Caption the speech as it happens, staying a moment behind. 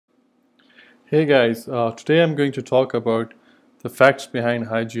Hey guys, today I'm going to talk about the facts behind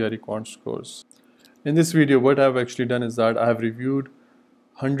high GRE quant scores. In this video, what I've actually done is that I have reviewed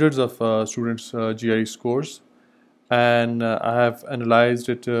hundreds of students' GRE scores, and I have analyzed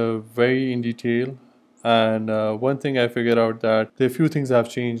it very in detail. And one thing I figured out that there are few things have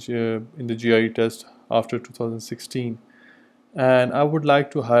changed in the GRE test after 2016, and I would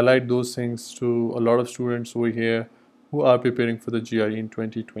like to highlight those things to a lot of students over here who are preparing for the GRE in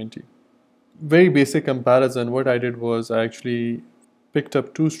 2020. Very basic comparison, what I did was I actually picked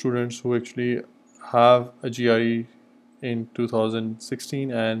up two students who actually have a GRE in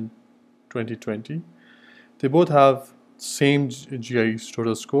 2016 and 2020. They both have same GRE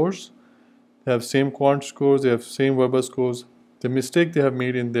total scores. They have same quant scores, they have same verbal scores. The mistake they have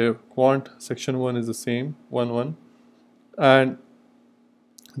made in their quant section 1 is the same, 1 and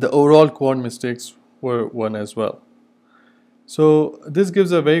the overall quant mistakes were 1 as well. So this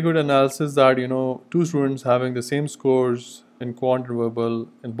gives a very good analysis that two students having the same scores in quant and verbal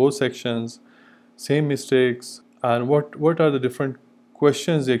in both sections, same mistakes, and what are the different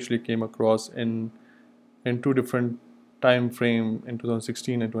questions they actually came across in two different time frame in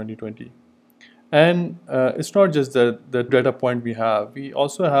 2016 and 2020. And it's not just the data point we have. We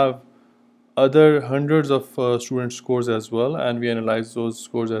also have other hundreds of student scores as well, and we analyze those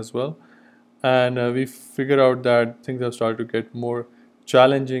scores as well. And we figured out that things have started to get more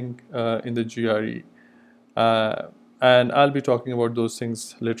challenging in the GRE. And I'll be talking about those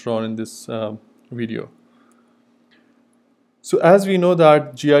things later on in this video. So as we know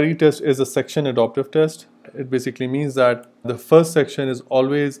that GRE test is a section adaptive test, it basically means that the first section is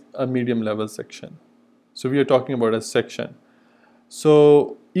always a medium level section. So we are talking about a section.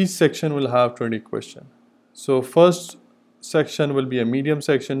 So each section will have 20 questions. So first section will be a medium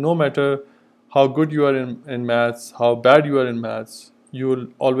section. No matter how good you are in maths, how bad you are in maths, you will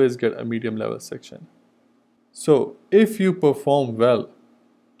always get a medium level section. So if you perform well,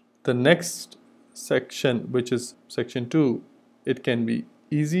 the next section, which is section 2, it can be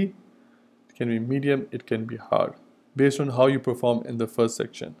easy, it can be medium, it can be hard, based on how you perform in the first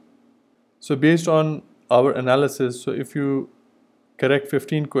section. So based on our analysis, so if you correct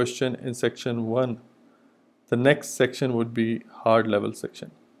 15 questions in section 1, the next section would be hard level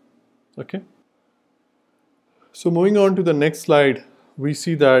section. Okay. So moving on to the next slide, we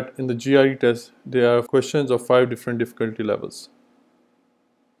see that in the GRE test, there are questions of 5 different difficulty levels,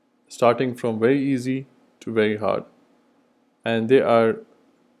 starting from very easy to very hard. And they are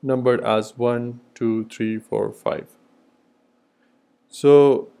numbered as 1, 2, 3, 4, 5.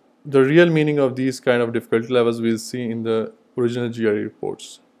 So the real meaning of these kind of difficulty levels we'll see in the original GRE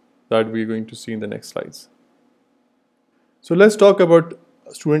reports that we're going to see in the next slides. So let's talk about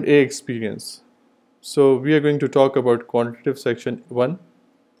student A experience. So we are going to talk about quantitative section 1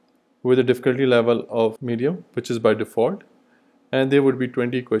 with a difficulty level of medium, which is by default, and there would be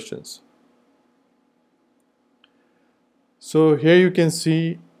 20 questions. So here you can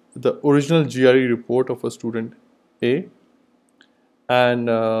see the original GRE report of a student A, and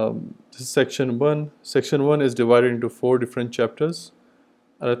this is section 1. Section 1 is divided into 4 different chapters: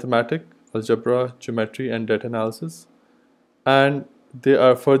 arithmetic, algebra, geometry, and data analysis, and they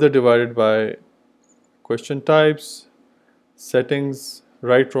are further divided by question types, settings,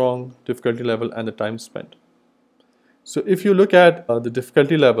 right, wrong, difficulty level, and the time spent. So if you look at the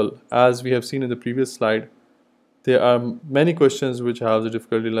difficulty level, as we have seen in the previous slide, there are many questions which have the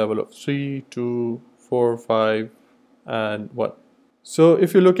difficulty level of 3, 2, 4, 5, and 1. So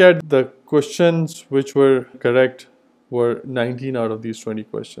if you look at the questions which were correct were 19 out of these 20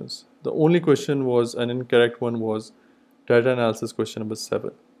 questions. The only question was an incorrect one was data analysis question number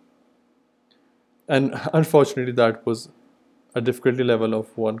 7. And unfortunately, that was a difficulty level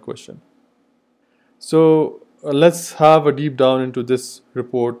of 1 question. So let's have a deep down into this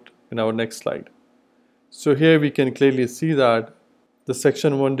report in our next slide. So here we can clearly see that the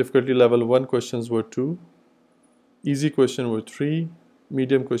section 1 difficulty level 1 questions were 2, easy question were 3,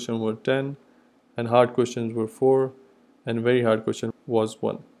 medium question were 10, and hard questions were 4, and very hard question was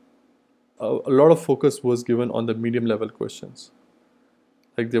 1. A lot of focus was given on the medium level questions.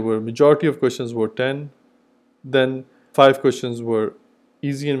 Like there were majority of questions were 10, then 5 questions were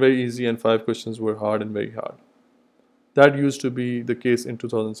easy and very easy, and 5 questions were hard and very hard. That used to be the case in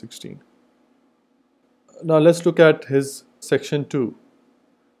 2016. Now let's look at his section 2.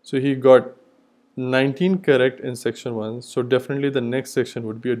 So he got 19 correct in section 1, so definitely the next section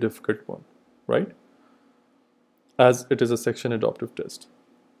would be a difficult one, right? As it is a section adaptive test.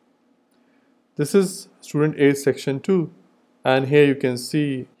 This is student A's section 2. And here you can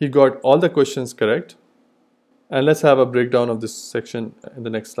see he got all the questions correct. And let's have a breakdown of this section in the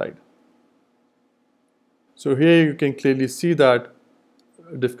next slide. So here you can clearly see that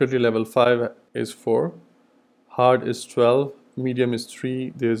difficulty level 5 is 4, hard is 12, medium is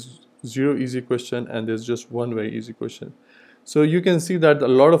 3, there's 0 easy question, and there's just one very easy question. So you can see that a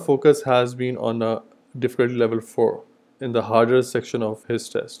lot of focus has been on a difficulty level 4 in the harder section of his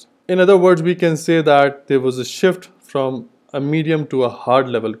test. In other words, we can say that there was a shift from a medium to a hard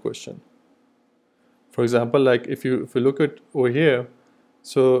level question. For example, like if you look at over here,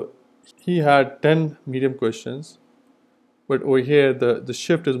 so he had 10 medium questions, but over here the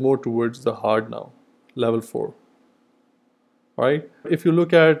shift is more towards the hard now, level 4. Right? If you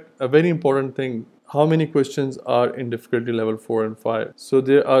look at a very important thing, how many questions are in difficulty level 4 and 5? So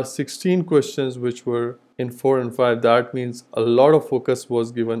there are 16 questions which were in 4 and 5. That means a lot of focus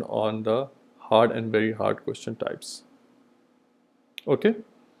was given on the hard and very hard question types. Okay.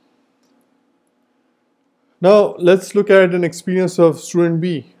 Now let's look at an experience of student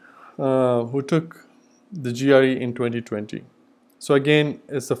B who took the GRE in 2020. So again,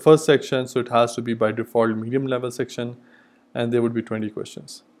 it's the first section, so it has to be by default medium level section, and there would be 20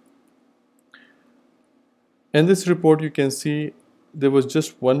 questions. In this report, you can see there was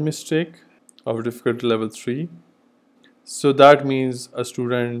just one mistake of difficulty level 3. So that means a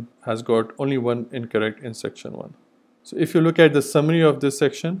student has got only one incorrect in section 1. So if you look at the summary of this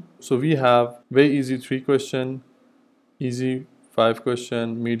section, so we have very easy 3 question, easy 5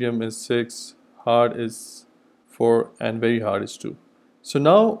 question, medium is 6, hard is 4, and very hard is 2. So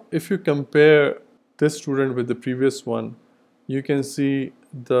now if you compare this student with the previous one, you can see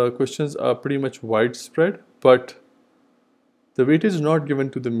the questions are pretty much widespread, but the weightage is not given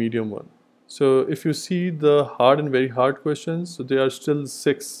to the medium one. So if you see the hard and very hard questions, so they are still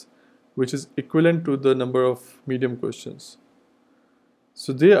 6, which is equivalent to the number of medium questions.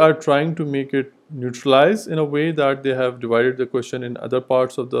 So they are trying to make it neutralize in a way that they have divided the question in other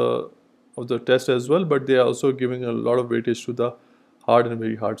parts of the test as well, but they are also giving a lot of weightage to the hard and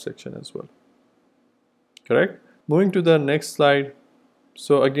very hard section as well. Correct? Moving to the next slide.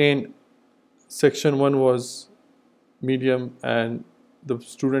 So again, section 1 was medium and the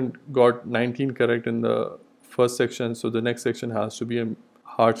student got 19 correct in the first section, so the next section has to be a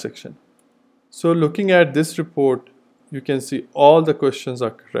hard section. So looking at this report, you can see all the questions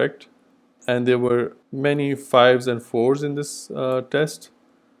are correct, and there were many 5s and 4s in this test.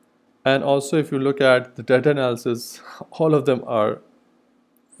 And also if you look at the data analysis, all of them are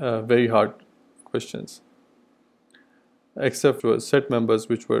very hard questions, except for set members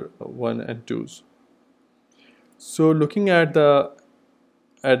which were 1 and 2s. So looking at the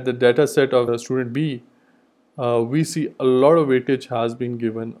data set of student B, we see a lot of weightage has been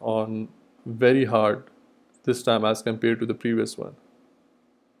given on very hard this time as compared to the previous one.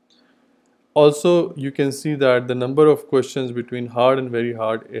 Also, you can see that the number of questions between hard and very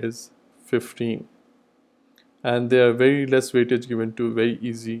hard is 15, and there are very less weightage given to very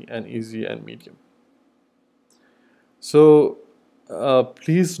easy and medium. So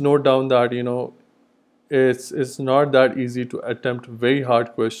please note down that it's not that easy to attempt very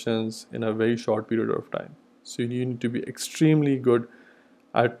hard questions in a very short period of time. So you need to be extremely good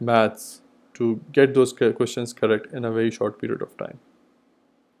at maths to get those questions correct in a very short period of time.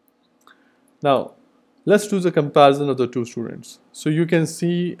 Now let's do the comparison of the two students. So you can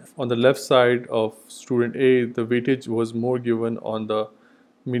see on the left side of student A, the weightage was more given on the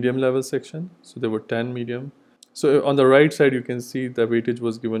medium level section, so there were 10 medium. So on the right side you can see the weightage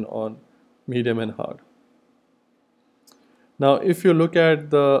was given on medium and hard. Now if you look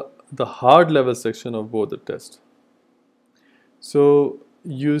at the hard level section of both the tests, so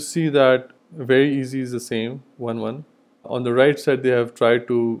you see that very easy is the same, 1-1. On the right side they have tried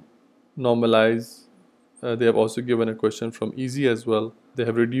to normalize. They have also given a question from easy as well. They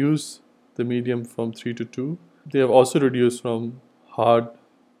have reduced the medium from 3 to 2. They have also reduced from hard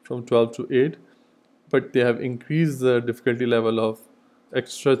from 12 to 8, but they have increased the difficulty level of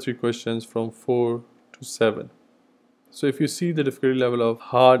extra 3 questions from 4 to 7. So if you see the difficulty level of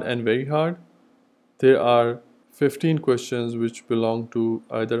hard and very hard, there are 15 questions which belong to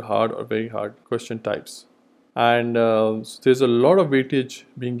either hard or very hard question types. And so there's a lot of weightage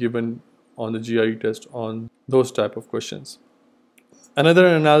being given on the GRE test on those type of questions. Another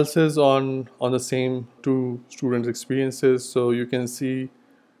analysis on the same two students' experiences. So you can see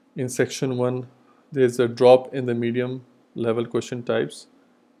in section 1, there's a drop in the medium level question types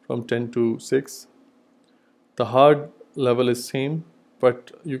from 10 to 6. The hard level is same,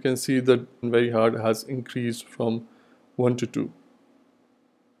 but you can see that very hard has increased from 1 to 2.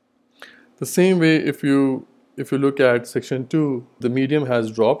 The same way, if you look at section 2, the medium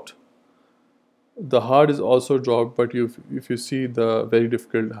has dropped. The hard is also dropped, but if you see, the very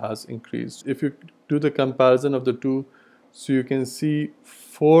difficult has increased. If you do the comparison of the two, so you can see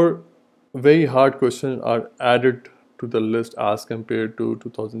 4 very hard questions are added to the list as compared to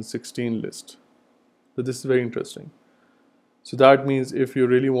 2016 list. So this is very interesting. So that means if you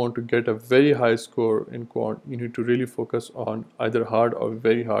really want to get a very high score in quant, you need to really focus on either hard or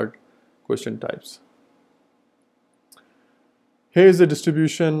very hard question types. Here is the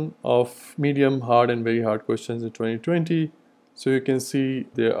distribution of medium, hard, and very hard questions in 2020. So you can see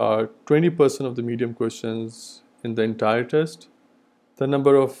there are 20% of the medium questions in the entire test. The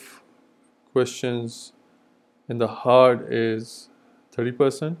number of questions in the hard is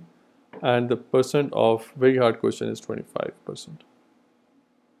 30%, and the percent of very hard question is 25%.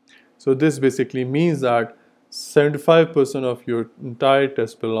 So this basically means that 75% of your entire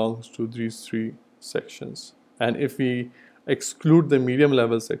test belongs to these 3 sections. And if we exclude the medium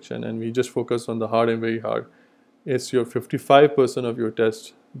level section and we just focus on the hard and very hard, it's your 55% of your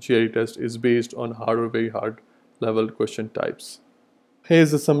test, GRE test, is based on hard or very hard level question types.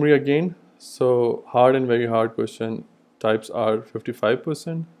 Here's the summary again. So hard and very hard question types are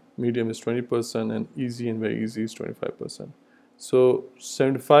 55%, medium is 20%, and easy and very easy is 25%. So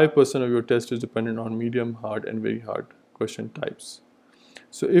 75% of your test is dependent on medium, hard, and very hard question types.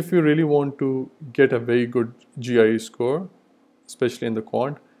 So if you really want to get a very good GRE score, especially in the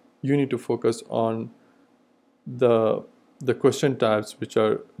quant, you need to focus on the question types which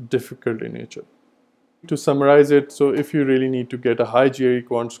are difficult in nature. To summarize it, so if you really need to get a high GRE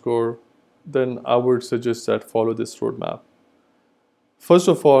quant score, then I would suggest that follow this roadmap. First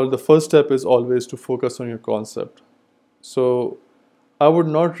of all, the first step is always to focus on your concept. So I would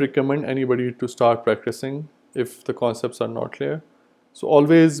not recommend anybody to start practicing if the concepts are not clear. So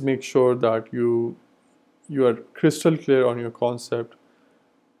always make sure that you are crystal clear on your concept.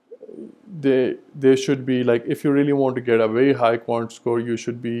 They should be like, if you really want to get a very high quant score, you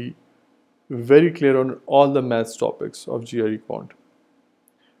should be very clear on all the maths topics of GRE quant,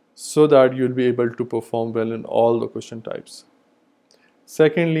 so that you'll be able to perform well in all the question types.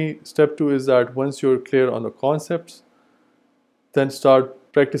 Secondly, step 2 is that once you're clear on the concepts, then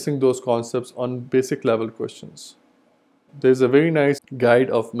start practicing those concepts on basic level questions. There's a very nice guide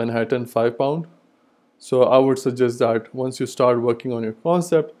of Manhattan 5-pound. So I would suggest that once you start working on your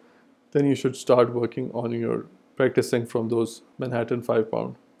concept, then you should start working on your practicing from those Manhattan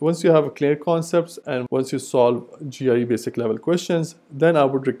 5-pound. Once you have clear concepts and once you solve GRE basic level questions, then I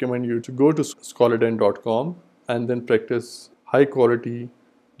would recommend you to go to scholarden.com and then practice high quality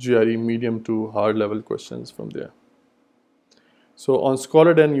GRE medium to hard level questions from there. So on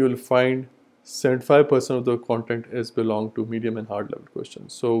Scholarden, you will find 75% of the content is belong to medium and hard level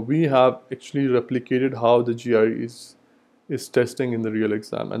questions. So we have actually replicated how the GRE is testing in the real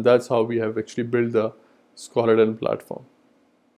exam, and that's how we have actually built the Scholarden platform.